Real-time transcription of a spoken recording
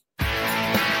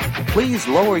Please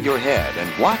lower your head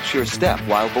and watch your step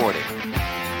while boarding.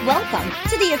 Welcome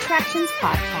to the Attractions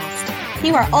Podcast.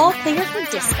 You are all clear for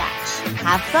dispatch.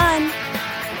 Have fun.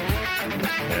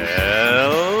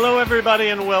 Hello, everybody,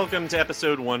 and welcome to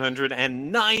episode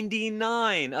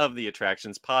 199 of the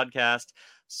Attractions Podcast,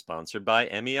 sponsored by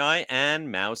MEI and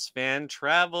Mouse Fan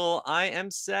Travel. I am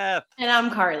Seth. And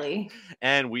I'm Carly.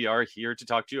 And we are here to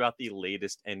talk to you about the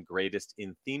latest and greatest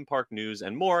in theme park news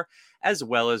and more, as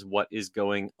well as what is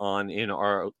going on in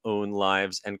our own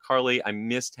lives. And Carly, I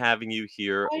missed having you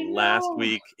here last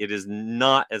week. It is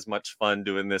not as much fun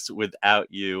doing this without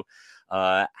you.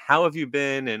 How have you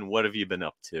been and what have you been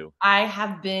up to? I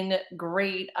have been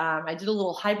great. I did a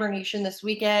little hibernation this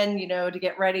weekend, to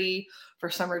get ready for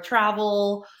summer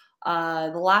travel.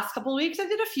 The last couple of weeks, I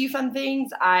did a few fun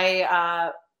things.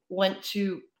 I went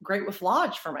to Great Wolf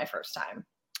Lodge for my first time.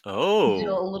 Oh. I did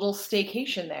a little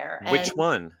staycation there. Which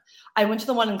one? I went to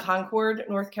the one in Concord,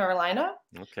 North Carolina.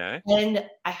 Okay. And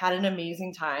I had an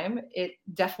amazing time. It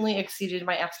definitely exceeded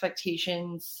my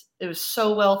expectations. It was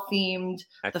so well themed.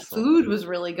 Excellent. The food was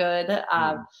really good.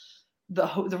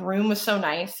 The room was so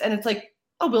nice. And it's like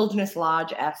a wilderness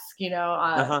lodge-esque,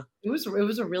 It was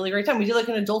a really great time. We did like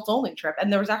an adults only trip.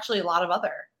 And there was actually a lot of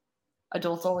other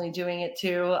adults only doing it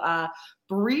too.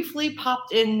 Briefly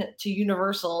popped in to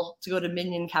Universal to go to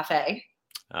Minion Cafe.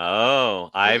 Oh,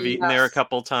 I've eaten there a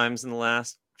couple times in the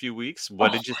last few weeks.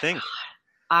 What did you think? God.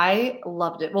 I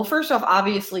loved it. Well, first off,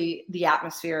 obviously the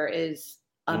atmosphere is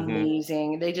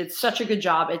amazing. They did such a good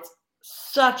job. It's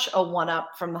such a one-up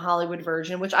from the Hollywood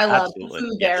version, which I love. The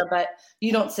food there, but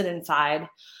you don't sit inside.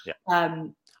 Yeah.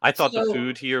 I thought the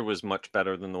food here was much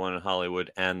better than the one in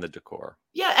Hollywood and the decor.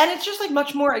 Yeah, and it's just like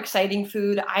much more exciting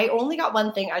food. I only got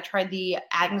one thing. I tried the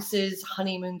Agnes's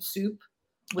honeymoon soup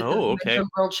with the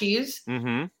grilled cheese.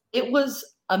 Mm-hmm. It was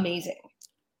amazing.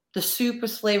 The soup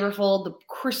was flavorful. The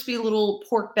crispy little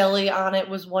pork belly on it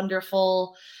was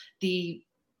wonderful. The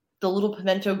little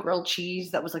pimento grilled cheese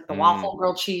that was like the waffle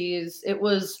grilled cheese. It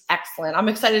was excellent. I'm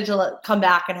excited to come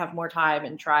back and have more time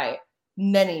and try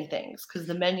many things because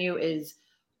the menu is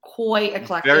quite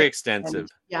eclectic. Very extensive.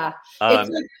 And,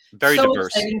 it's very so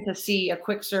diverse. Exciting to see a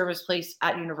quick service place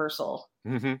at Universal.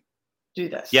 Mm-hmm. Do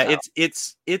this. Yeah,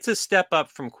 it's a step up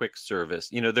from quick service.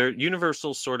 Their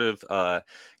Universal sort of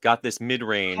got this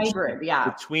mid-range hybrid,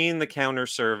 between the counter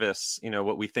service,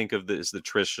 what we think of as the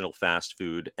traditional fast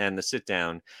food and the sit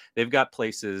down. They've got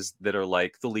places that are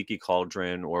like the Leaky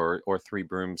Cauldron or Three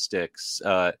Broomsticks,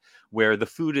 where the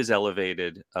food is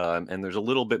elevated and there's a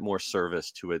little bit more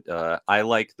service to it. I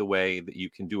like the way that you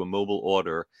can do a mobile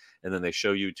order and then they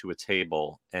show you to a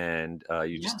table and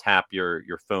you just tap your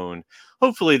phone.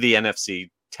 Hopefully the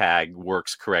NFC tag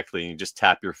works correctly and you just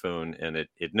tap your phone and it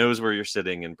knows where you're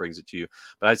sitting and brings it to you.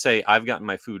 But I'd say I've gotten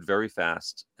my food very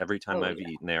fast every time I've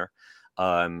eaten there.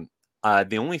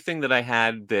 The only thing that I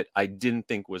had that I didn't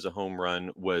think was a home run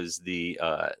was the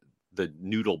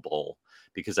noodle bowl,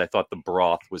 because I thought the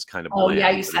broth was kind of bland. Oh,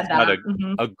 yeah, you said that.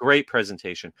 A great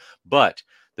presentation. But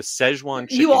the Szechuan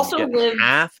chicken, you also live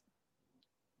half.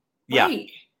 Yeah. Right.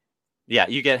 Yeah,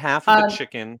 you get half of the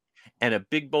chicken and a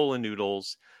big bowl of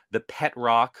noodles. The Pet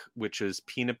Rock, which is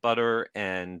peanut butter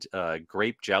and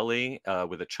grape jelly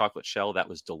with a chocolate shell. That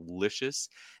was delicious.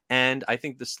 And I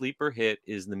think the sleeper hit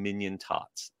is the Minion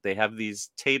Tots. They have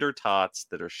these tater tots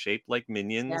that are shaped like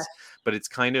Minions, but it's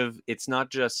not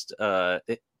just...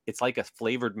 it's like a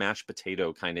flavored mashed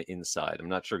potato kind of inside. I'm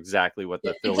not sure exactly what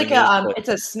the filling is. It's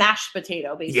a smashed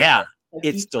potato, basically. Yeah,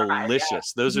 it's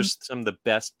delicious. Those are some of the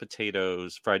best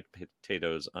fried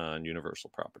potatoes on Universal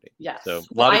property. Yes. So a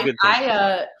lot of good things.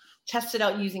 I tested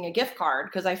out using a gift card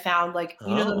because I found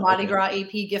the Mardi Gras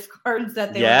AP gift cards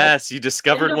that they you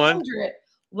discovered one.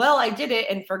 Well, I did it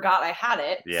and forgot I had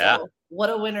it. Yeah. So what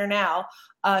a winner now.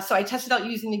 So I tested out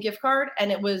using the gift card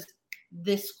and it was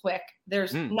this quick.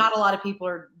 There's not a lot of people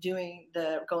are doing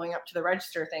the going up to the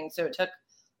register thing. So it took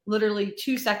literally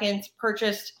 2 seconds,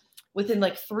 purchased within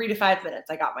 3 to 5 minutes.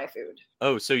 I got my food.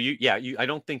 Oh, so I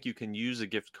don't think you can use a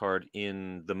gift card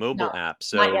in the mobile app.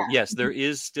 So yes, there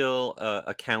is still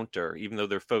a counter, even though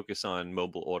they're focused on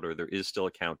mobile order, there is still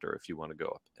a counter if you want to go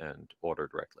up and order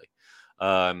directly.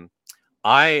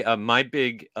 My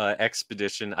big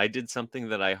expedition, I did something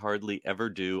that I hardly ever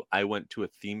do. I went to a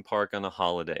theme park on a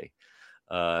holiday.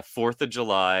 4th of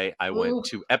July, I went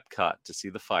to Epcot to see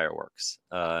the fireworks.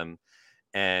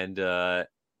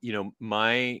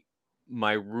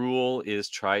 My rule is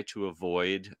try to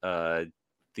avoid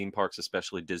theme parks,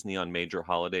 especially Disney, on major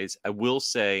holidays. I will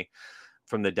say,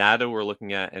 from the data we're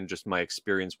looking at and just my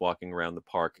experience walking around the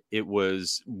park, it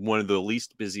was one of the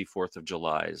least busy 4th of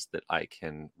Julys that I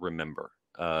can remember.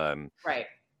 Right.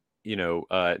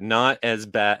 not as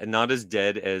bad, not as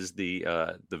dead as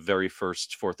the very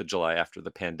first 4th of July after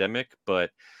the pandemic,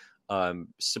 but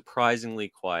surprisingly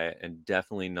quiet, and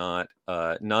definitely not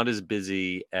as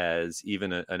busy as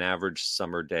even an average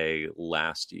summer day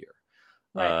last year.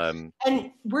 Right.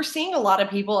 And we're seeing a lot of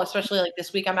people, especially like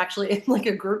this week, I'm actually in like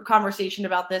a group conversation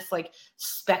about this, like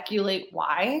speculate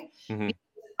why. Mm-hmm.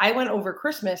 I went over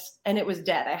Christmas and it was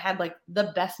dead. I had like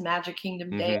the best Magic Kingdom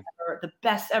day ever, the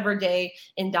best ever day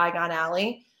in Diagon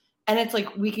Alley. And it's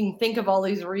like, we can think of all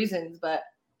these reasons, but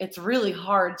it's really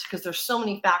hard because there's so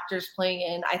many factors playing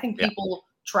in. I think people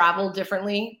travel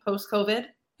differently post-COVID,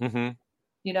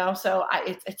 so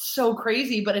it's so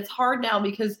crazy, but it's hard now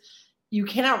because you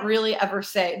cannot really ever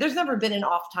say, there's never been an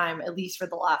off time, at least for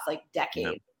the last like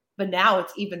decade, but now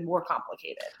it's even more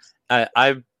complicated.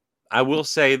 I will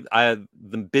say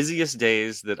the busiest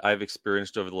days that I've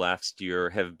experienced over the last year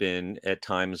have been at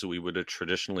times we would have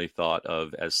traditionally thought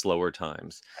of as slower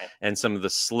times. Right. And some of the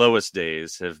slowest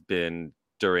days have been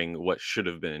during what should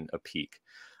have been a peak.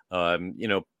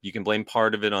 You can blame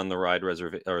part of it on the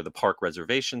or the park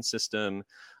reservation system.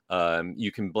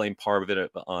 You can blame part of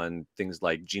it on things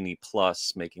like Genie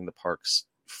Plus making the parks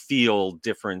feel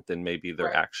different than maybe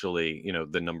they're actually,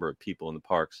 the number of people in the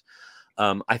parks.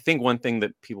 I think one thing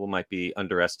that people might be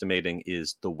underestimating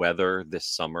is the weather this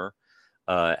summer.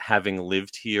 Having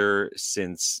lived here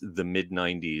since the mid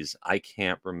 90s, I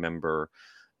can't remember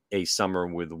a summer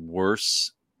with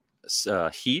worse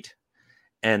heat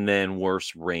and then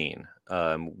worse rain.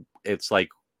 It's like,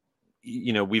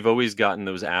 we've always gotten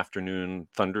those afternoon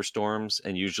thunderstorms,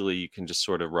 and usually you can just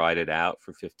sort of ride it out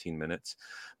for 15 minutes.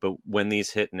 But when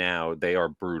these hit now, they are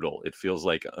brutal. It feels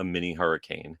like a mini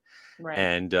hurricane. Right.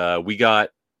 And we got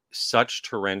such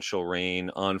torrential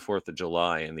rain on 4th of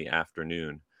July in the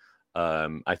afternoon.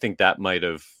 I think that might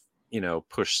have,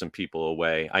 pushed some people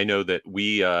away. I know that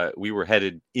we were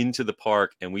headed into the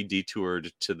park and we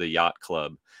detoured to the yacht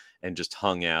club and just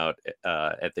hung out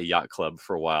at the yacht club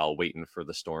for a while, waiting for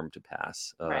the storm to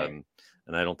pass. Right.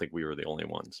 And I don't think we were the only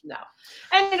ones. No.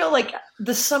 And, like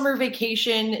the summer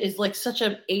vacation is like such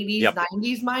a 80s,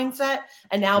 90s mindset.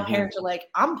 And now parents are like,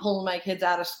 I'm pulling my kids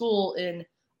out of school in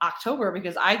October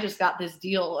because I just got this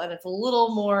deal. And it's a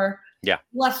little more,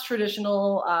 less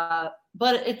traditional.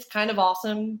 But it's kind of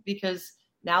awesome because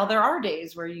now there are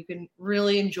days where you can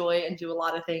really enjoy and do a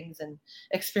lot of things and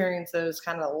experience those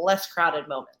kind of less crowded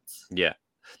moments. Yeah.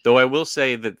 Though I will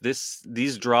say that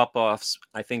these drop-offs,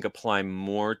 I think, apply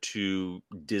more to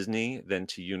Disney than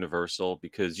to Universal,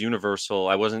 because Universal,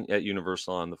 I wasn't at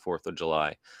Universal on the 4th of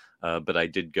July, but I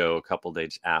did go a couple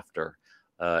days after.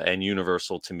 And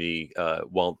Universal, to me,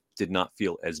 while did not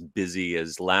feel as busy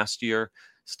as last year,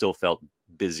 still felt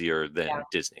busier than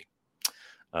Disney.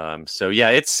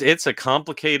 It's a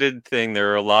complicated thing.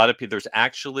 There are a lot of people. There's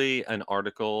actually an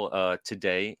article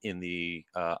today in the,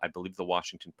 I believe, the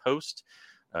Washington Post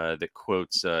that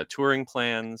quotes touring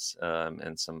plans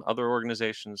and some other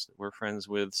organizations that we're friends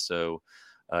with. So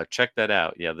check that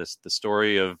out. Yeah, the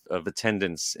story of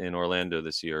attendance in Orlando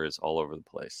this year is all over the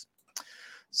place.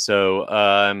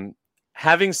 So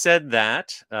having said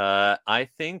that, I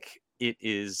think it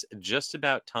is just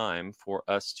about time for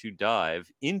us to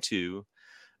dive into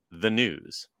the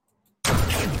news.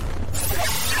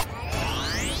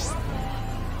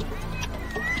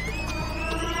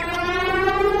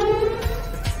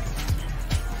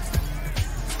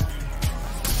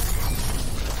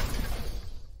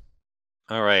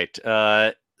 All right.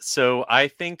 So I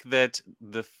think that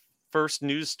the first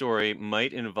news story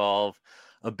might involve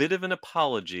a bit of an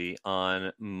apology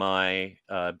on my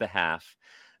behalf,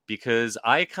 because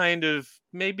I kind of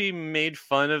maybe made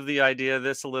fun of the idea of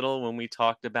this a little when we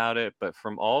talked about it. But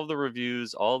from all the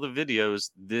reviews, all the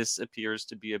videos, this appears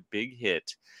to be a big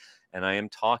hit. And I am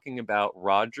talking about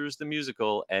Rogers the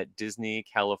Musical at Disney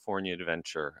California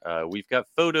Adventure. We've got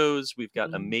photos. We've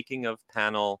got a making of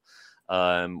panel.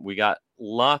 We got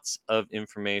lots of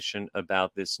information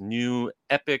about this new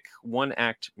epic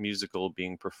one-act musical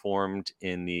being performed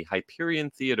in the Hyperion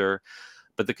Theater,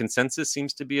 but the consensus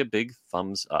seems to be a big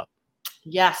thumbs up.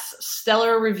 Yes,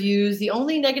 stellar reviews. The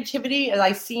only negativity, as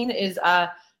I've seen, is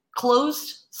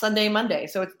closed Sunday, Monday.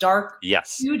 So it's dark.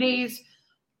 Yes. 2 days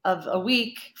of a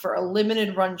week for a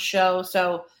limited run show.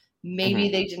 So maybe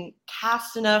they didn't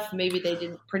cast enough. Maybe they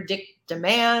didn't predict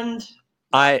demand.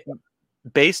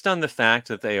 Based on the fact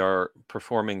that they are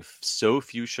performing so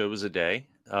few shows a day,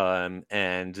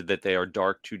 and that they are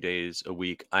dark 2 days a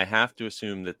week, I have to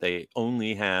assume that they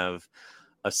only have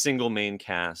a single main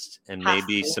cast and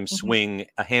maybe some swing,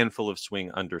 a handful of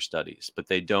swing understudies, but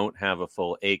they don't have a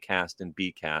full A cast and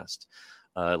B cast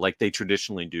like they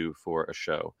traditionally do for a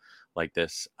show, like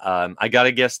this. I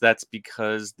gotta guess that's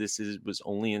because was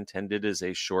only intended as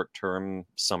a short-term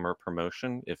summer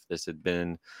promotion. If this had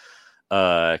been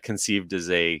conceived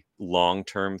as a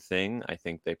long-term thing, I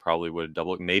think they probably would have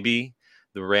doubled. Maybe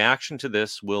the reaction to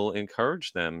this will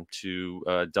encourage them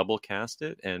to double cast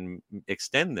it and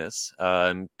extend this,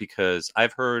 because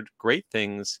I've heard great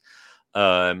things,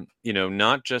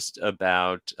 not just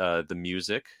about the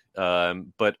music,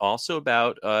 but also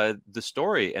about the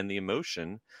story and the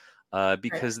emotion.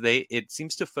 Because it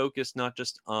seems to focus not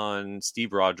just on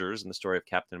Steve Rogers and the story of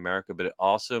Captain America, but it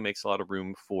also makes a lot of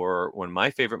room for one of my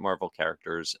favorite Marvel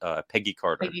characters, Peggy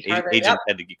Carter, Agent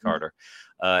Peggy Carter,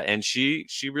 and she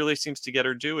really seems to get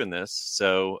her due in this.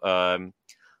 So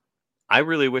I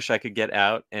really wish I could get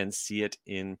out and see it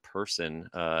in person.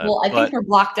 Well, I think we're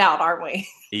blocked out, aren't we?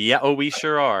 Yeah. Oh, we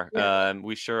sure are. Yeah.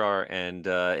 We sure are. And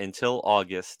until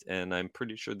August, and I'm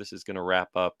pretty sure this is going to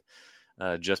wrap up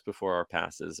just before our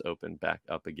passes open back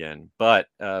up again. But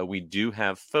we do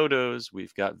have photos,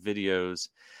 we've got videos,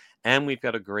 and we've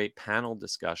got a great panel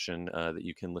discussion that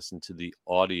you can listen to the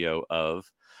audio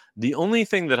of. The only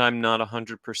thing that I'm not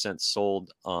 100%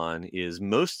 sold on is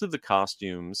most of the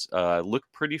costumes look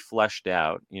pretty fleshed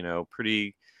out,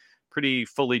 pretty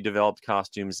fully developed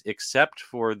costumes, except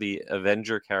for the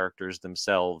Avenger characters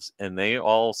themselves. And they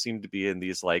all seem to be in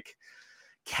these like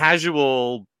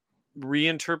casual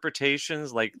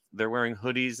reinterpretations, like they're wearing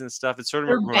hoodies and stuff. It sort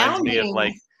of reminds me of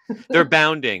like they're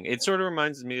bounding. It sort of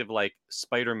reminds me of like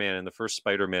Spider-Man in the first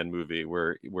Spider-Man movie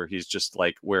where he's just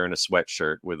like wearing a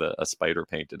sweatshirt with a spider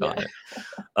painted on it.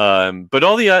 But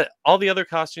all the other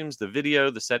costumes, the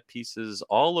video, the set pieces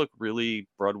all look really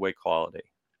Broadway quality.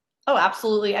 Oh,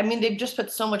 absolutely. I mean, they've just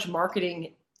put so much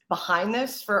marketing behind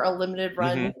this for a limited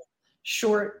run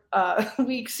short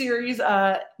week series,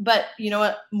 but you know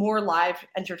what, more live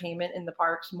entertainment in the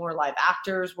parks, more live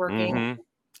actors working.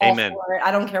 Amen.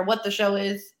 I don't care what the show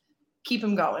is, keep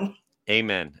them going.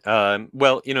 Amen.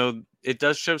 Well, it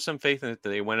does show some faith in it that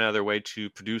they went out of their way to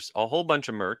produce a whole bunch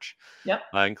of merch,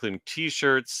 including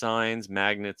t-shirts, signs,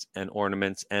 magnets, and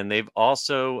ornaments. And they've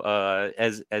also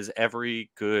as every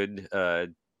good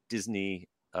Disney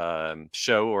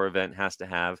show or event has to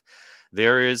have,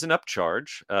 there is an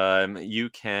upcharge. You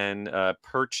can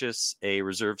purchase a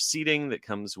reserved seating that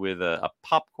comes with a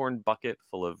popcorn bucket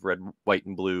full of red, white,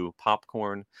 and blue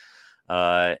popcorn.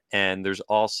 And there's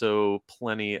also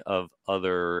plenty of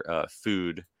other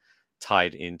food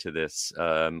tied into this.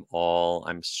 All,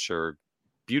 I'm sure,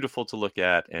 beautiful to look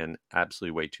at and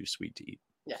absolutely way too sweet to eat.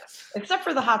 Yes, except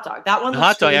for the hot dog. That one. The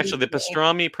hot dog, actually, the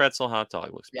pastrami pretzel hot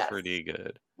dog looks pretty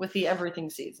good with the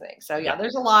everything seasoning. So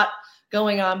there's a lot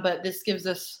going on, but this gives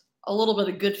us a little bit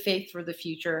of good faith for the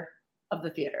future of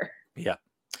the theater. Yeah.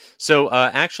 So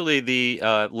actually, the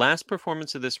last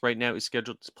performance of this right now is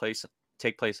scheduled to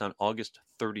take place on August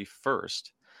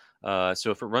 31st. So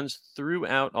if it runs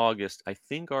throughout August, I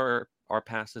think our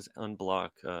passes unblock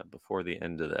before the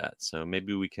end of that. So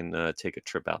maybe we can take a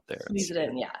trip out there. Squeeze it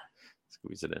in, yeah.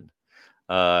 Squeeze it in.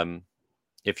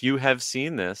 If you have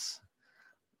seen this,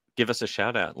 give us a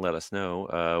shout out and let us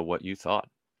know what you thought.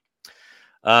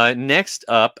 Next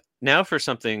up, now for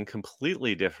something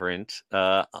completely different.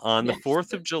 On the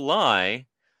 4th of July,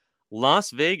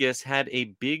 Las Vegas had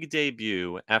a big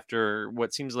debut after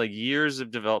what seems like years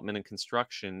of development and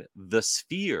construction. The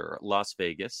Sphere Las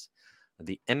Vegas,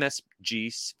 the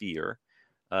MSG Sphere,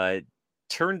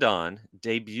 turned on,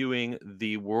 debuting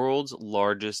the world's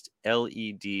largest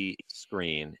LED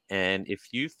screen. And if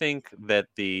you think that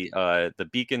the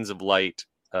beacons of light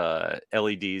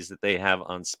LEDs that they have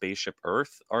on Spaceship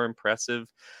Earth are impressive,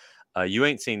 you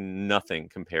ain't seen nothing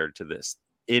compared to this.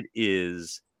 It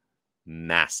is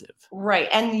massive. Right.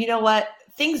 And you know what?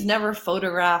 Things never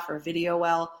photograph or video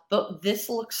well, but this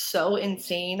looks so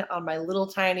insane on my little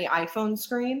tiny iPhone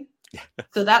screen.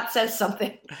 So that says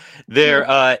something.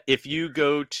 There, if you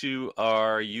go to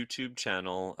our YouTube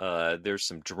channel, there's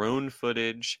some drone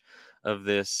footage of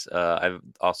this. I've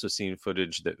also seen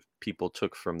footage that people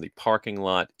took from the parking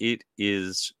lot. It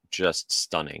is just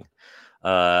stunning.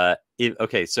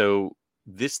 Okay, so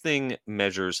this thing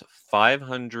measures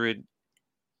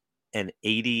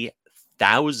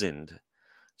 580,000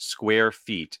 square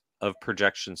feet of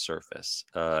projection surface,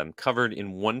 covered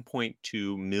in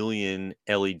 1.2 million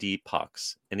LED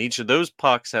pucks. And each of those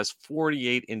pucks has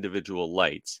 48 individual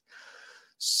lights.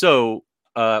 So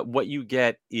what you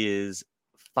get is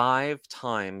 5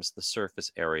 times the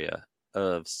surface area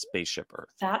of Spaceship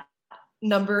Earth. That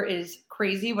number is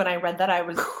crazy. When I read that, I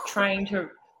was trying to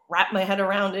wrap my head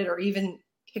around it or even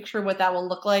picture what that will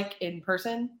look like in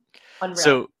person.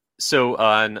 Unreal. So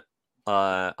on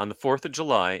on the 4th of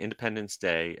July, Independence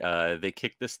Day, they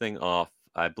kicked this thing off.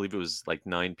 I believe it was like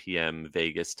 9 p.m.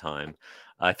 Vegas time.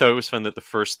 I thought it was fun that the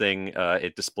first thing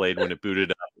it displayed when it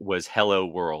booted up was "Hello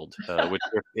World," which,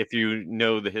 if you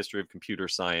know the history of computer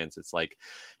science, it's like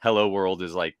 "Hello World"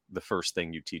 is like the first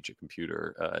thing you teach a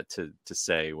computer to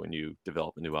say when you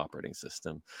develop a new operating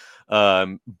system.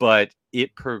 But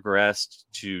it progressed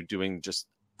to doing just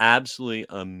absolutely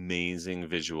amazing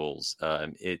visuals.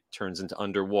 It turns into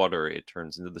underwater. It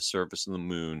turns into the surface of the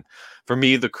moon. For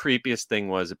me, the creepiest thing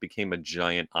was it became a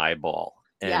giant eyeball.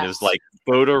 And it was like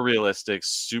photorealistic,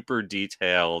 super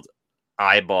detailed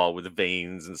eyeball with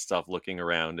veins and stuff looking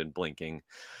around and blinking.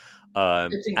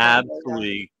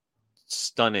 Absolutely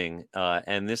stunning.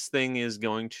 And this thing is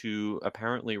going to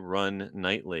apparently run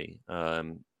nightly.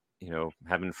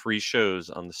 Having free shows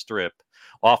on the strip,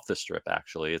 off the strip.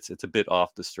 Actually, it's a bit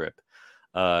off the strip.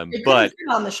 But fit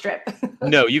on the strip.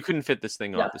 No, you couldn't fit this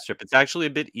thing off the strip. It's actually a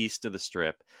bit east of the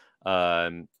strip.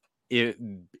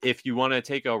 If you want to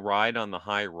take a ride on the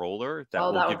high roller, that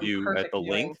will give you at the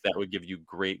link. That would give you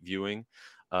great viewing.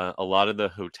 A lot of the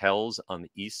hotels on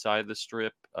the east side of the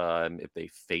strip, if they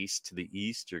face to the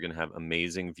east, you're going to have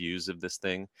amazing views of this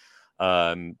thing.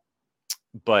 But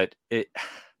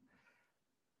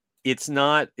it's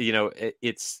not,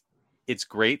 it's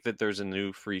great that there's a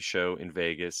new free show in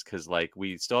Vegas, because like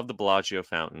we still have the Bellagio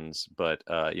fountains, but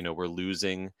we're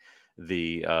losing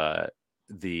the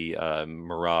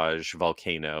Mirage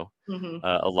volcano.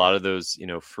 A lot of those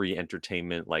free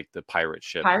entertainment, like the pirate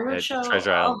ship at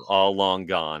Treasure Island, all long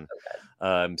gone.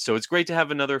 So it's great to have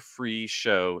another free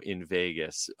show in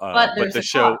Vegas, but the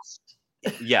show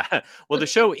well, the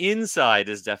show inside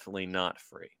is definitely not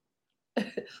free.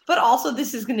 But also,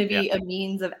 this is going to be a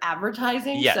means of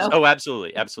advertising. Yes. So. Oh,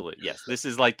 absolutely. Absolutely. Yes. This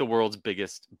is like the world's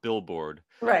biggest billboard.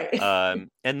 Right.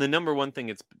 And the number one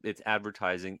thing it's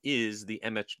advertising is the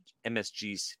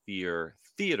MSG Sphere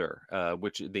Theater,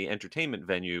 which is the entertainment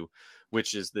venue,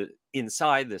 which is the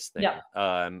inside this thing.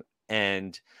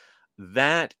 And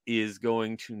that is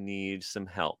going to need some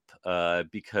help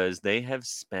because they have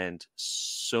spent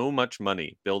so much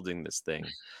money building this thing.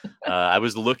 I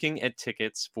was looking at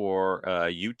tickets for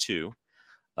U2,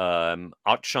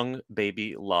 Achung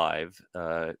Baby Live,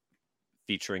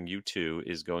 featuring U2,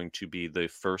 is going to be the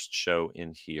first show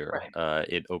in here. Right.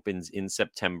 It opens in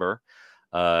September.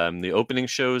 The opening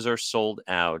shows are sold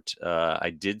out.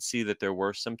 I did see that there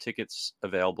were some tickets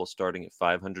available starting at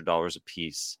 $500 a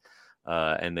piece.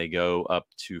 And they go up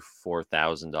to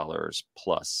 $4,000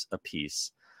 plus a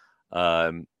piece.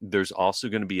 There's also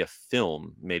going to be a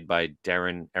film made by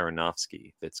Darren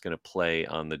Aronofsky that's going to play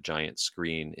on the giant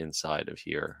screen inside of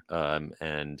here.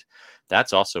 And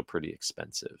that's also pretty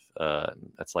expensive.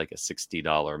 That's like a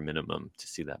 $60 minimum to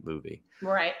see that movie.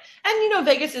 Right. And,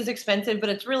 Vegas is expensive, but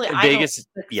it's really Vegas,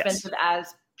 I don't expensive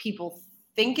as people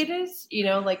think it is.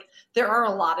 Like there are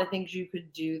a lot of things you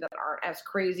could do that aren't as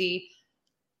crazy.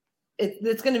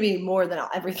 It's going to be more than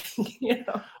everything,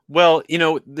 Well,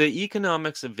 the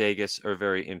economics of Vegas are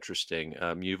very interesting.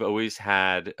 You've always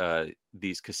had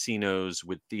these casinos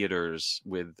with theaters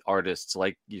with artists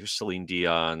like your Celine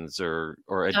Dion's or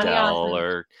Adele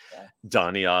or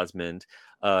Donny Osmond,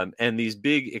 and these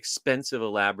big, expensive,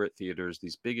 elaborate theaters,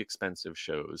 these big, expensive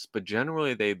shows. But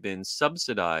generally, they've been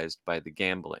subsidized by the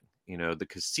gambling. The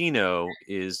casino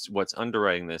is what's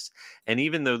underwriting this, and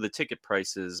even though the ticket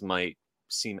prices might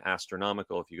seem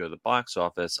astronomical if you go to the box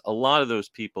office, a lot of those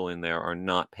people in there are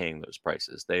not paying those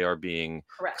prices. They are being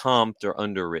comped or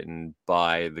underwritten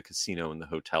by the casino and the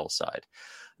hotel side.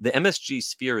 The MSG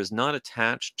Sphere is not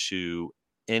attached to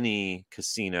any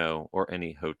casino or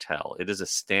any hotel. It is a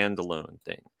standalone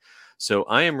thing. So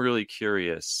I am really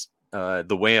curious.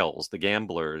 The whales, the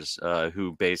gamblers,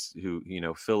 who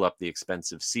fill up the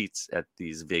expensive seats at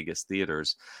these Vegas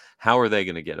theaters, how are they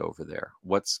going to get over there?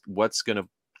 What's going to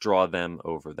draw them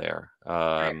over there?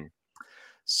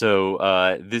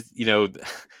 So this,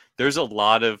 there's a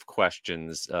lot of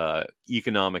questions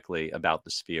economically about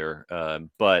the Sphere,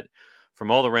 but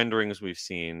from all the renderings we've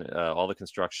seen, all the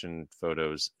construction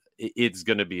photos, it's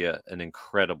going to be an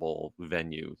incredible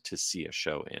venue to see a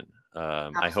show in.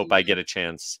 I hope I get a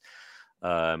chance.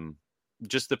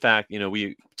 Just the fact,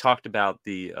 we talked about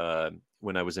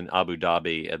when I was in Abu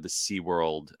Dhabi at the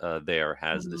SeaWorld, there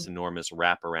has this enormous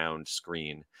wraparound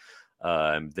screen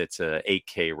that's a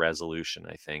 8K resolution,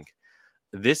 I think.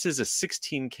 This is a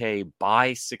 16K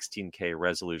by 16K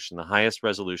resolution, the highest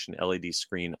resolution LED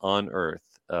screen on Earth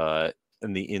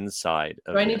in the inside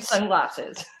of I need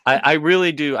sunglasses. I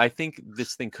really do. I think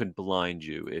this thing could blind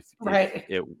you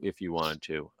if you wanted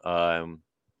to.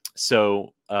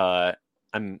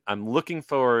 I'm looking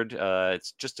forward.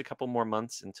 It's just a couple more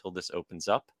months until this opens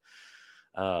up.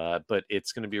 But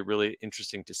it's going to be really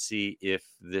interesting to see if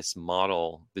this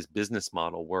business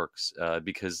model works.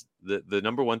 Because the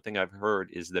number one thing I've heard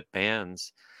is that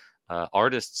bands,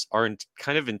 artists are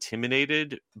kind of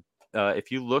intimidated.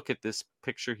 If you look at this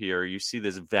picture here, you see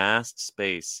this vast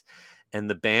space, and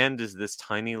the band is this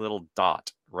tiny little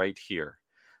dot right here.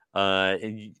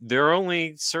 And there are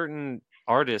only certain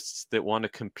artists that want to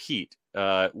compete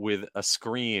with a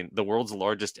screen, the world's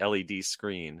largest LED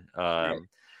screen. Right.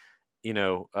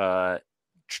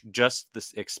 Just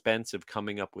this expense of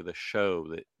coming up with a show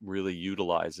that really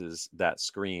utilizes that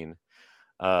screen,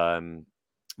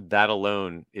 that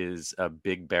alone is a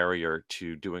big barrier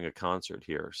to doing a concert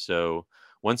here. So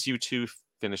once U2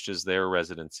 finishes their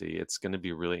residency, it's going to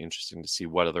be really interesting to see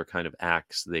what other kind of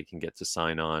acts they can get to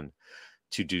sign on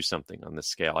to do something on this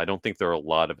scale. I don't think there are a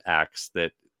lot of acts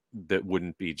that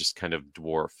wouldn't be just kind of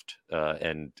dwarfed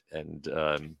and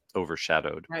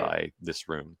overshadowed by this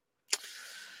room.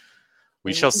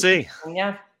 We shall see.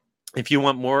 Yeah. If you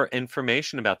want more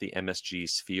information about the MSG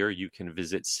Sphere, you can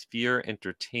visit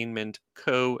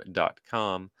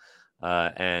sphereentertainmentco.com.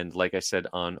 And like I said,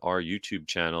 on our YouTube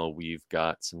channel, we've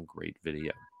got some great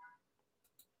video.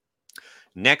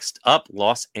 Next up,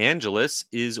 Los Angeles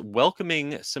is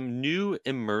welcoming some new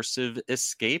immersive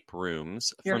escape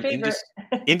rooms from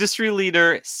industry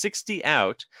leader 60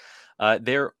 Out.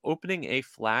 They're opening a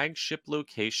flagship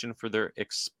location for their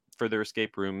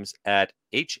escape rooms at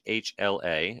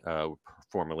HHLA,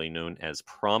 formerly known as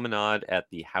Promenade at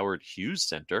the Howard Hughes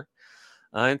Center.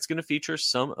 It's going to feature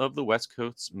some of the West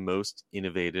Coast's most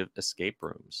innovative escape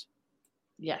rooms.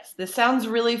 Yes, this sounds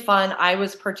really fun. I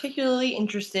was particularly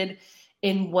interested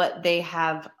in what they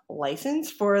have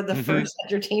licensed for the first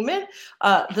entertainment,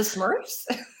 the Smurfs.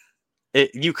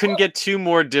 You couldn't get two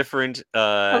more different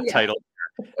titles.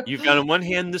 You've got on one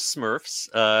hand the Smurfs,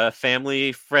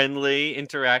 family-friendly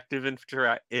interactive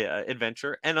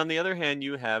adventure, and on the other hand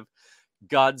you have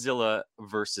Godzilla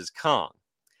versus Kong.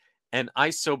 And I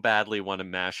so badly want a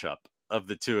mashup of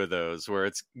the two of those, where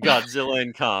it's Godzilla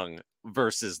and Kong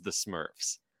versus the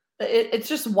Smurfs. It's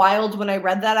just wild. When I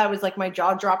read that, I was like, my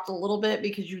jaw dropped a little bit,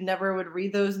 because you never would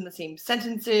read those in the same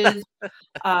sentences.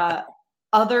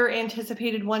 Other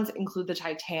anticipated ones include the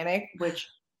Titanic, which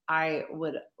I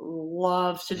would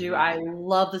love to do. I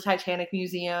love the Titanic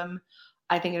Museum.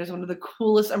 I think it is one of the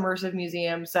coolest immersive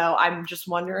museums. So I'm just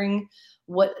wondering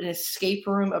what an escape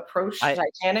room approach to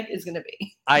Titanic is going to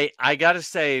be. I got to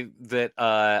say that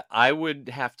I would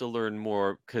have to learn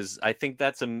more, because I think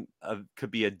that's could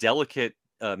be a delicate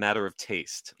matter of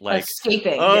taste. Like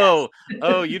escaping. Oh,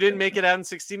 you didn't make it out in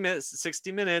 60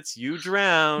 minutes. You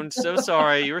drowned. So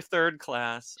sorry. You're third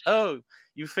class. Oh,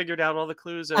 you figured out all the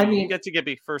clues. You get to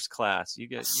be first class. You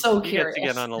get to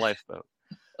get on a lifeboat.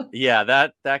 Yeah,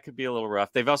 that could be a little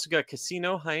rough. They've also got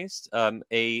Casino Heist,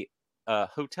 a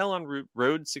hotel on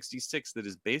Road 66 that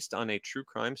is based on a true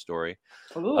crime story.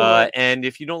 And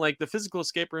if you don't like the physical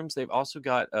escape rooms, they've also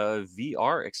got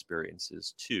VR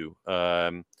experiences too.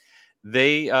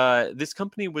 This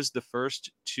company was the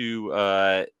first to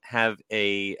have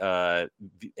a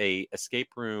escape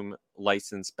room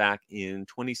license back in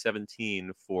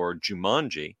 2017 for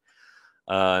Jumanji.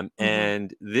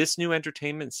 And this new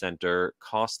entertainment center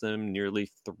cost them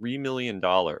nearly $3 million.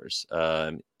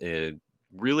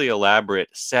 Really elaborate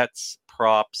sets,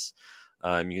 props.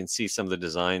 You can see some of the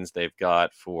designs they've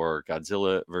got for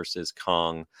Godzilla versus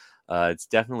Kong. It's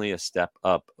definitely a step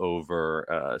up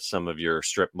over some of your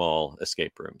strip mall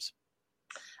escape rooms.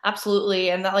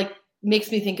 Absolutely. And that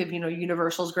makes me think of,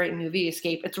 Universal's great movie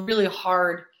Escape. It's really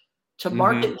hard to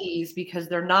market these, because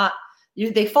they're not,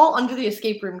 they fall under the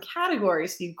escape room category.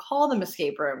 So you call them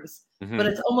escape rooms, but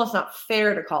it's almost not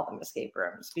fair to call them escape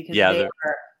rooms, because they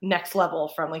are next level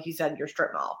from, like you said, your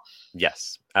strip mall.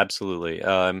 Yes, absolutely.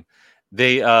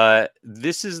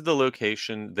 This is the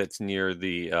location that's near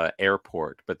the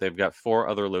airport, but they've got 4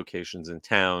 other locations in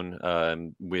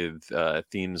town with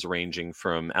themes ranging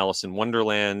from Alice in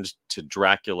Wonderland to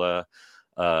Dracula.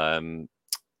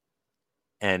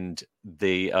 And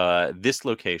this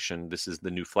location, this is the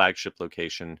new flagship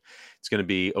location. It's going to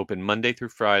be open Monday through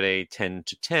Friday, 10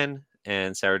 to 10,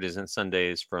 and Saturdays and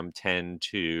Sundays from 10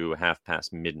 to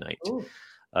midnight.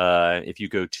 If you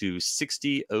go to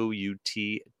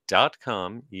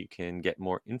 60out.com, you can get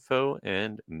more info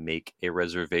and make a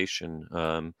reservation.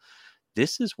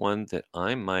 This is one that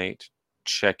I might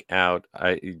check out.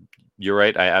 You're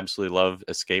right. I absolutely love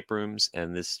escape rooms,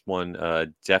 and this one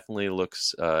definitely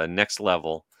looks next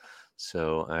level.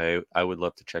 So I would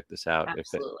love to check this out.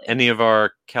 Absolutely. If any of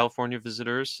our California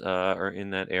visitors are in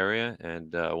that area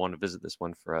and want to visit this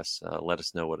one for us, let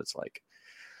us know what it's like.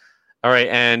 All right,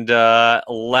 and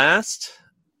last,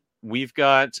 we've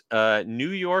got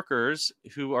New Yorkers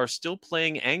who are still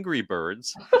playing Angry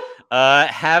Birds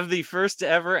have the first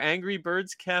ever Angry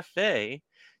Birds Cafe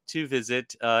to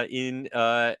visit in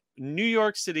New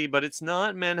York City, but it's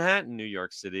not Manhattan, New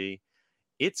York City.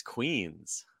 It's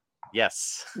Queens.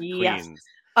 Yes, Queens.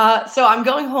 So I'm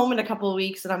going home in a couple of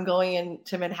weeks, and I'm going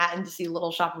into Manhattan to see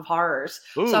Little Shop of Horrors.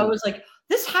 Ooh. So I was like,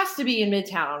 this has to be in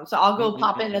Midtown. So I'll go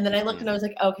pop in. And then I looked and I was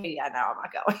like, okay, yeah, no, I'm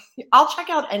not going. I'll check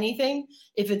out anything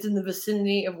if it's in the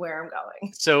vicinity of where I'm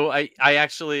going. So I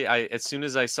actually, as soon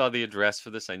as I saw the address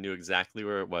for this, I knew exactly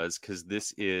where it was, because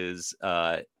this is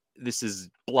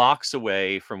blocks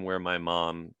away from where my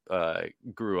mom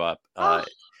grew up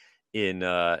in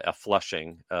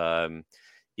Flushing.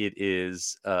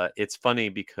 It's funny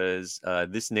because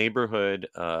this neighborhood,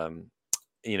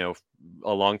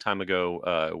 a long time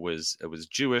ago was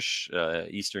Jewish,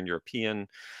 Eastern European,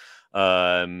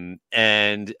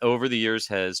 and over the years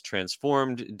has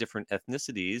transformed different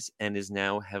ethnicities and is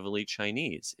now heavily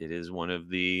Chinese. It is one of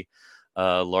the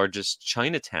largest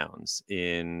Chinatowns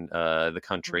in the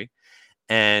country.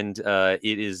 And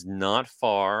it is not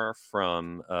far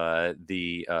from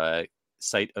the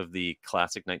site of the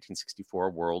classic 1964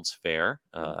 World's Fair,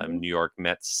 New York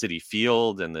Met City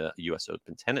Field and the U.S.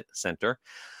 Open Tennis Center.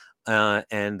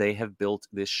 And they have built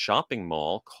this shopping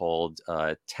mall called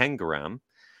Tangaram.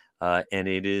 And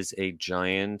it is a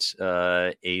giant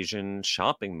Asian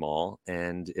shopping mall.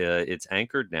 And it's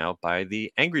anchored now by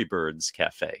the Angry Birds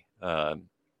Cafe.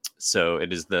 So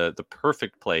it is the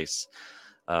perfect place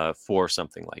for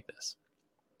something like this.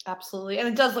 Absolutely. And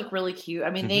it does look really cute. I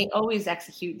mean, they always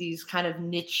execute these kind of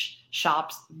niche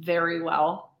shops very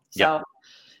well. So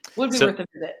would be worth a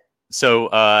visit. So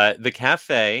the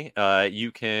cafe,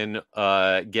 you can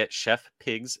get Chef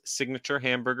Pig's signature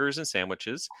hamburgers and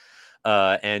sandwiches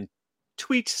and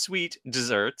tweet sweet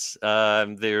desserts.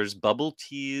 There's bubble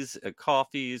teas,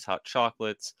 coffees, hot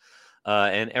chocolates.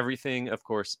 And everything, of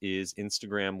course, is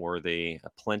Instagram worthy.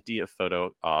 Plenty of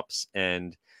photo ops.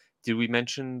 And did we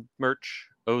mention merch?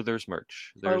 Oh, there's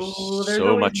merch. There's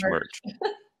so much merch.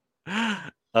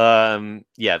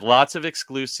 Lots of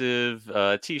exclusive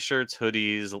t-shirts,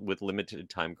 hoodies with limited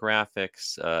time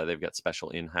graphics. They've got special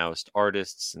in-house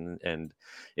artists and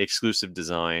exclusive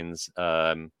designs.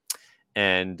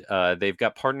 And they've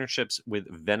got partnerships with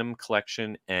Venom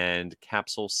Collection and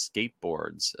Capsule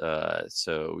Skateboards.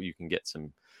 So you can get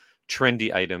some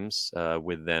trendy items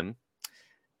with them.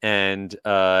 And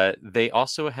they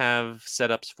also have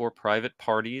setups for private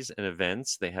parties and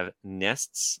events. They have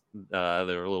nests. There are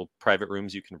little private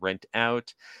rooms you can rent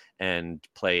out and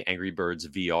play Angry Birds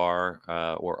VR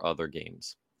or other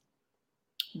games.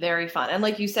 Very fun. And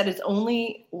like you said, it's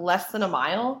only less than a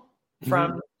mile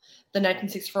from the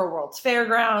 1964 World's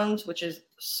Fairgrounds, which is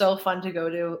so fun to go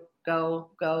to.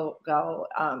 Go.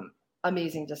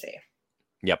 Amazing to see.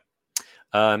 Yep.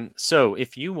 So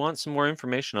if you want some more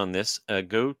information on this,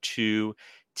 go to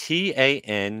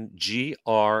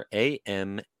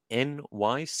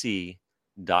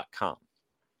TANGRAMNYC.com.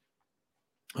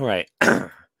 All right.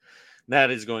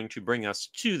 That is going to bring us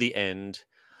to the end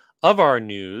of our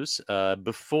news.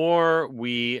 Before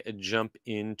we jump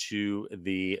into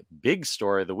the big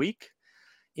story of the week,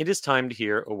 it is time to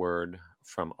hear a word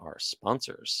from our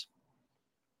sponsors.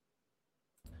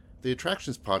 The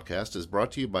Attractions Podcast is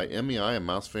brought to you by MEI and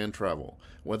MouseFan Travel.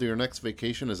 Whether your next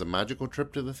vacation is a magical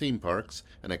trip to the theme parks,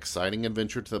 an exciting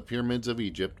adventure to the pyramids of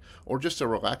Egypt, or just a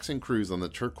relaxing cruise on the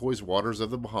turquoise waters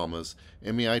of the Bahamas,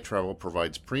 MEI Travel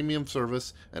provides premium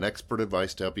service and expert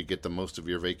advice to help you get the most of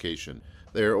your vacation.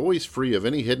 They are always free of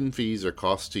any hidden fees or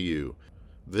costs to you.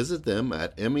 Visit them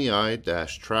at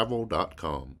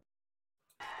mei-travel.com.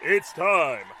 It's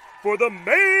time for the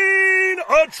main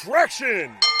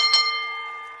attraction!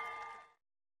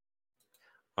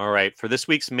 All right, for this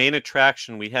week's main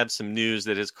attraction, we have some news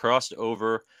that has crossed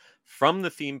over from the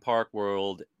theme park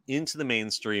world into the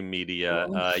mainstream media.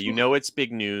 You know it's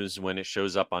big news when it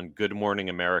shows up on Good Morning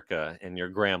America and your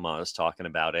grandma is talking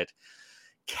about it.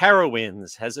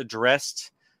 Carowinds has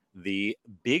addressed the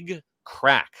big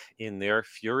crack in their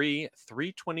Fury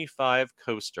 325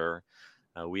 coaster.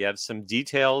 We have some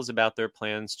details about their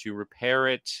plans to repair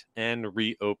it and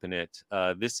reopen it.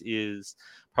 This is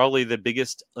probably the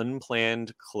biggest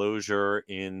unplanned closure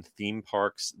in theme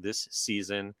parks this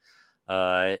season.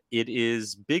 It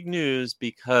is big news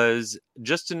because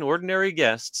just an ordinary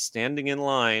guest standing in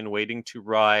line waiting to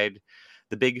ride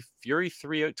the big Fury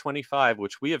 325,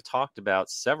 which we have talked about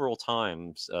several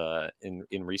times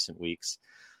in recent weeks.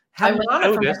 I went on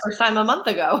it for my first time a month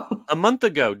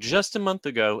ago. Just a month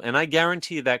ago, and I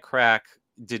guarantee that crack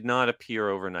did not appear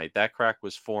overnight. That crack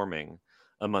was forming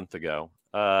a month ago,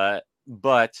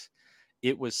 but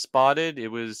it was spotted. It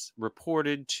was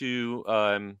reported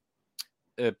to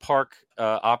park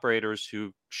operators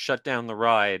who shut down the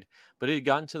ride, but it had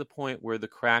gotten to the point where the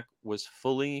crack was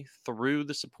fully through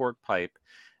the support pipe.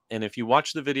 And if you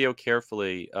watch the video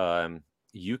carefully,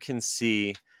 you can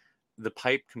see the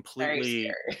pipe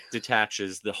completely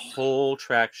detaches, the whole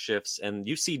track shifts, and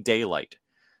you see daylight.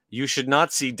 You should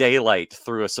not see daylight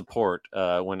through a support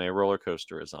when a roller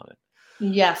coaster is on it.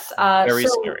 Yes. Very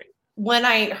scary. When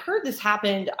I heard this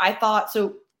happened, I thought,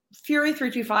 so Fury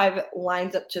 325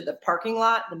 lines up to the parking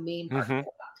lot, the main parking lot.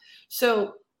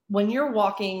 So when you're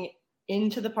walking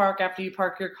into the park after you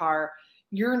park your car,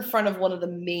 you're in front of one of the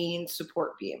main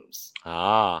support beams.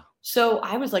 So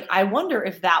I was like, I wonder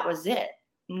if that was it.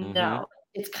 No,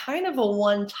 it's kind of a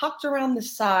one tucked around the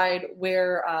side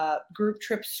where group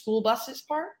trip school buses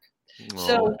park.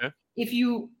 So if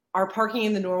you are parking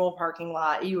in the normal parking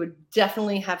lot, you would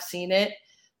definitely have seen it,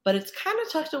 but it's kind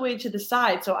of tucked away to the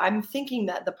side. So I'm thinking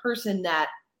that the person that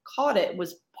caught it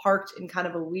was parked in kind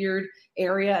of a weird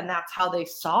area, and that's how they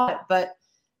saw it. But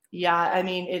yeah, I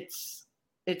mean, it's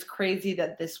crazy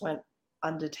that this went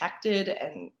undetected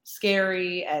and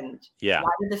scary. And why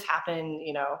did this happen?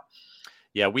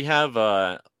 Yeah, we have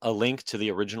a link to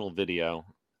the original video,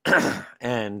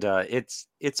 and it's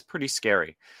pretty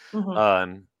scary.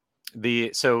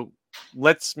 So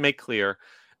let's make clear,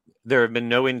 there have been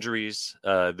no injuries,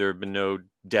 there have been no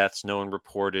deaths, no one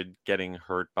reported getting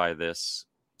hurt by this,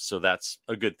 so that's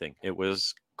a good thing. It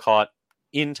was caught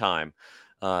in time,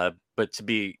 but to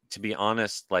be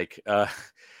honest, like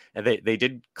they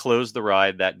did close the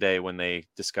ride that day when they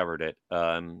discovered it.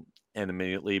 And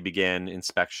immediately began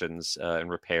inspections and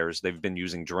repairs. They've been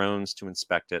using drones to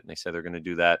inspect it, and they said they're going to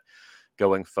do that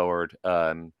going forward.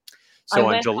 So I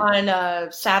went on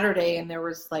Saturday, and there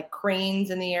was like cranes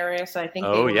in the area. So I think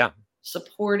they were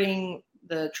supporting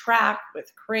the track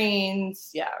with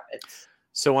cranes. Yeah,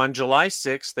 So on July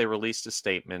 6th, they released a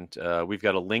statement. We've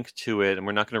got a link to it, and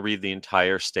we're not going to read the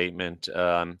entire statement.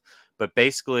 But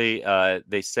basically,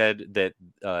 they said that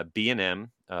B&M,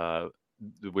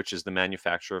 which is the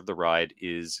manufacturer of the ride,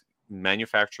 is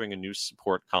manufacturing a new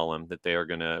support column, that they are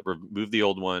going to remove the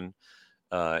old one,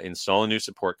 install a new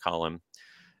support column,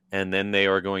 and then they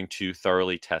are going to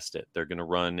thoroughly test it. They're going to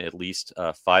run at least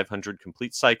 500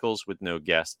 complete cycles with no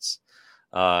guests.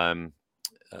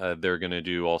 They're going to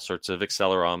do all sorts of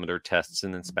accelerometer tests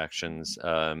and inspections.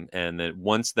 And then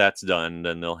once that's done,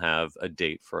 then they'll have a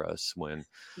date for us when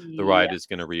the ride is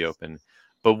going to reopen.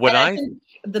 But what I think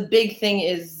the big thing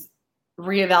is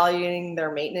reevaluating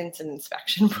their maintenance and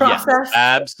inspection process. Yes,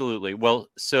 absolutely. Well,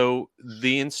 so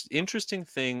the interesting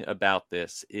thing about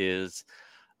this is,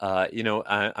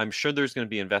 I'm sure there's going to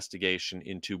be investigation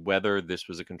into whether this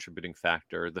was a contributing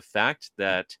factor. The fact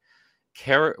that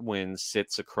Carowinds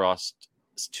sits across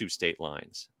two state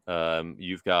lines.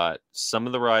 You've got some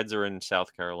of the rides are in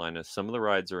South Carolina, some of the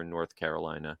rides are in North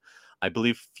Carolina. I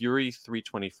believe Fury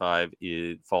 325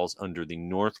 falls under the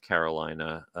North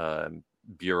Carolina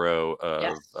Bureau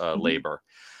of Labor.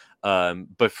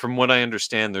 But from what I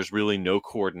understand, there's really no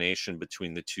coordination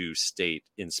between the two state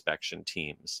inspection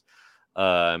teams.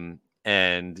 And,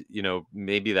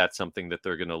 maybe that's something that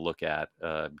they're going to look at,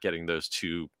 getting those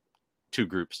two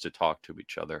groups to talk to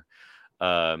each other.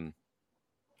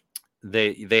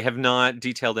 They have not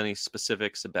detailed any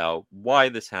specifics about why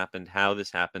this happened, how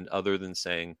this happened, other than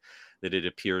saying that it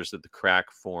appears that the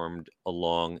crack formed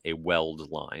along a weld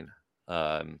line.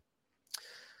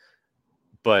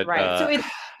 But so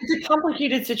it's a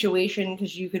complicated situation,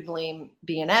 because you could blame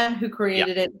B&M who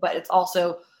created it, but it's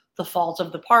also the fault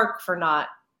of the park for not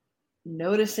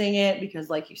noticing it,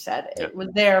 because like you said, it was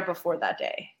there before that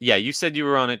day. Yeah, you said you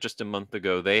were on it just a month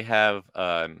ago. They have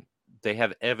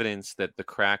evidence that the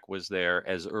crack was there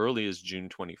as early as June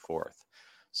 24th.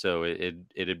 So it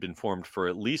had been formed for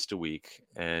at least a week,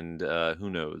 and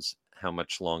who knows how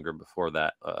much longer before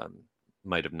that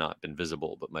might have not been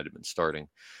visible, but might have been starting.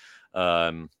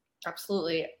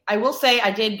 Absolutely. I will say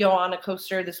I did go on a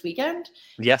coaster this weekend.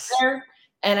 Yes.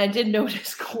 And I did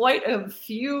notice quite a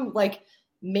few like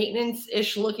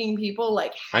maintenance-ish looking people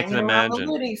like hanging around the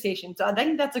loading station. So I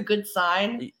think that's a good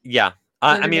sign. Yeah.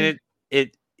 I mean,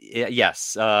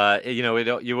 yes.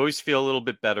 You always feel a little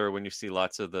bit better when you see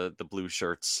lots of the blue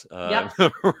shirts.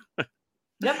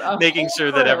 Making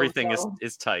sure that everything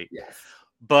is tight. Yes.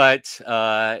 But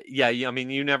I mean,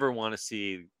 you never want to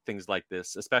see things like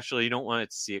this, especially you don't want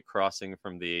to see it crossing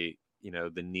from the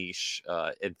the niche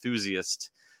enthusiast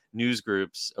news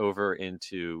groups over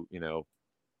into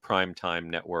primetime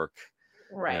network,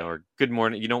 Right. or Good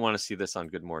Morning. You don't want to see this on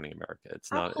Good Morning America.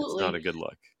 It's not Absolutely. a good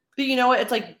look. But you know what?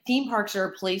 It's like theme parks are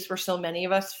a place where so many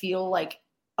of us feel like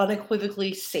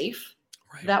unequivocally safe.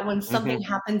 Right. That when something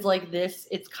happens like this,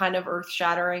 it's kind of earth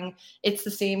shattering. It's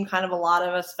the same kind of a lot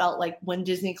of us felt like when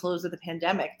Disney closed with the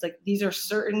pandemic. It's like these are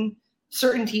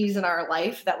certainties in our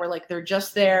life that we're like, they're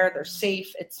just there, they're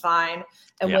safe, it's fine.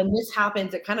 And when this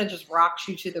happens, it kind of just rocks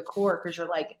you to the core because you're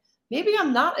like, maybe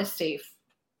I'm not as safe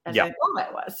as I thought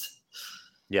I was.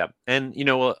 Yeah. And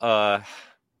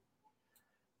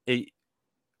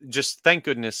just thank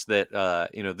goodness that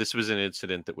this was an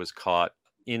incident that was caught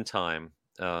in time,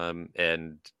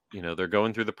 and they're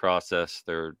going through the process,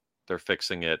 they're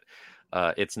fixing it.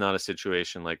 It's not a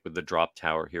situation like with the drop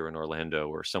tower here in Orlando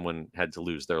where someone had to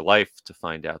lose their life to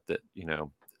find out that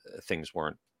things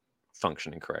weren't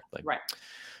functioning correctly. Right.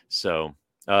 So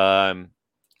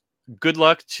good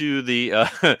luck to the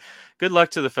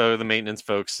the maintenance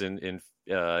folks in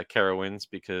Carowinds,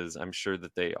 because I'm sure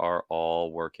that they are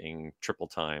all working triple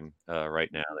time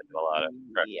right now. They got a lot of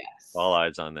all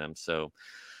eyes on them. So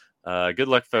good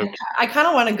luck, folks. I kind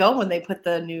of want to go when they put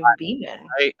the new beam in.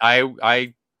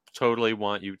 I totally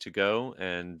want you to go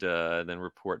and then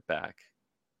report back.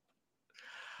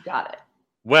 Got it.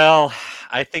 Well,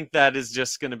 I think that is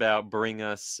just going to about bring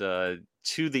us to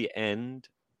the end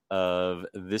of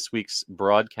this week's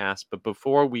broadcast. But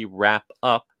before we wrap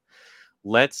up,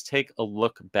 let's take a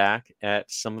look back at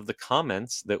some of the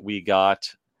comments that we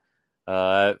got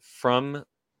from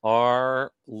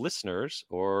our listeners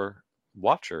or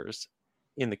watchers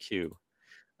in the queue.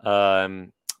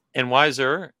 And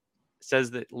Weiser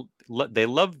says that they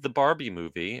love the Barbie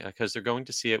movie because they're going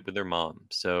to see it with their mom.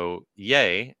 So,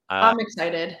 yay. I'm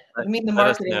excited. I mean, the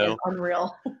marketing is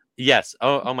unreal. Yes.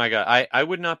 Oh my God. I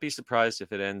would not be surprised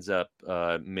if it ends up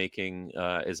making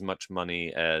as much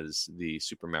money as the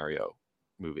Super Mario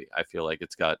movie. I feel like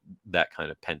it's got that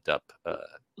kind of pent up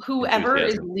whoever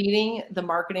enthusiasm. is leading the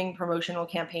marketing promotional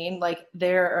campaign, like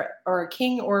they're a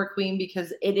king or a queen,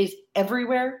 because it is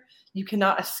everywhere. You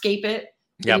cannot escape it.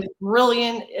 It is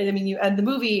brilliant. I mean, and the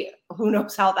movie, who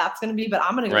knows how that's going to be, but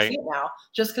I'm going to go see it now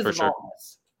just because of all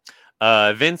this.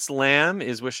 Vince Lamb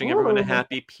is wishing everyone a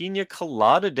happy Pina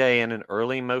Colada Day and an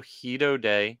early Mojito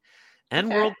Day and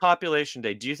World Population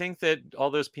Day. Do you think that all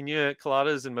those Pina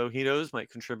Coladas and Mojitos might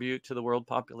contribute to the world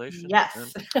population?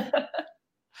 Yes.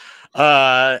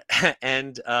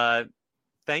 And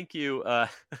thank you.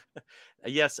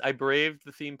 Yes, I braved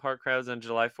the theme park crowds on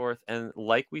July 4th. And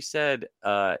like we said,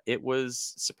 it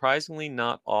was surprisingly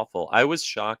not awful. I was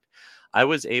shocked. I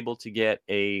was able to get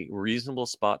a reasonable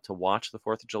spot to watch the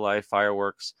 4th of July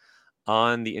fireworks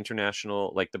on the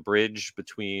international, like the bridge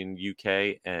between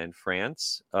UK and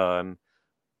France.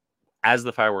 As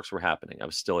the fireworks were happening, I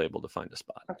was still able to find a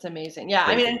spot. That's amazing. Yeah.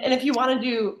 I mean, and if you want to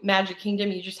do Magic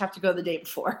Kingdom, you just have to go the day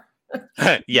before.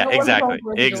 Yeah,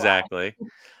 exactly.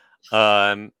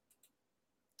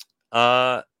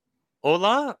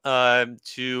 Hola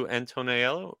to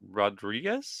Antonio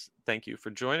Rodriguez. Thank you for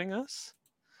joining us.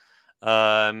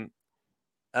 And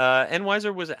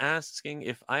Weiser was asking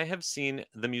if I have seen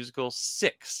the musical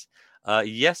Six.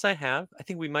 Yes, I have. I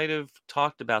think we might have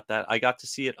talked about that. I got to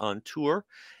see it on tour,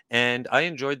 and I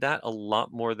enjoyed that a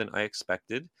lot more than I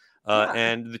expected.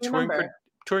 And the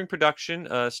touring production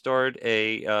starred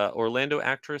a Orlando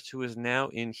actress who is now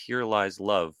in Here Lies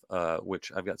Love,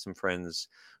 which I've got some friends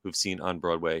who've seen on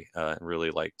Broadway and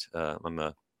really liked.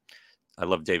 I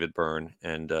love David Byrne,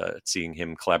 and seeing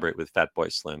him collaborate with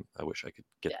Fatboy Slim, I wish I could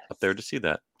get up there to see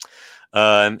that.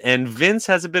 And Vince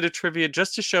has a bit of trivia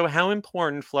just to show how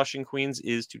important Flushing, Queens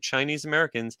is to Chinese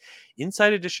Americans.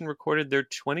 Inside Edition recorded their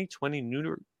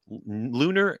 2020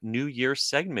 Lunar New Year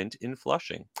segment in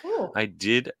Flushing. Ooh. I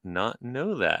did not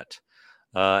know that.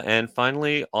 And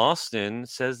finally, Austin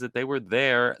says that they were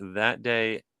there that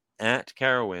day at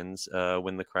Carowinds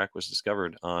when the crack was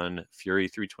discovered on Fury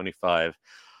 325.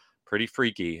 Pretty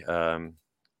freaky.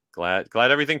 Glad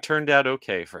everything turned out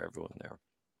okay for everyone there.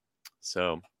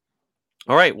 So,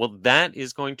 all right. Well, that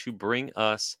is going to bring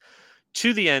us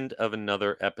to the end of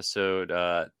another episode.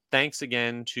 Thanks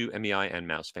again to MEI and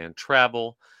Mouse Fan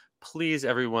Travel. Please,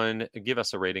 everyone, give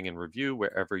us a rating and review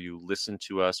wherever you listen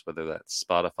to us, whether that's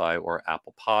Spotify or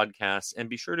Apple Podcasts. And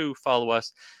be sure to follow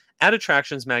us at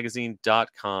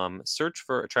attractionsmagazine.com. Search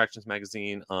for Attractions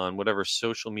Magazine on whatever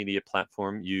social media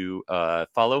platform you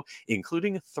follow,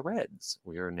 including Threads.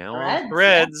 We are now on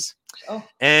Threads. Yeah. Oh.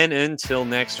 And until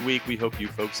next week, we hope you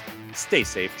folks stay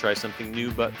safe, try something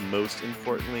new, but most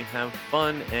importantly, have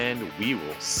fun. And we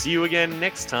will see you again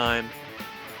next time.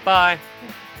 Bye.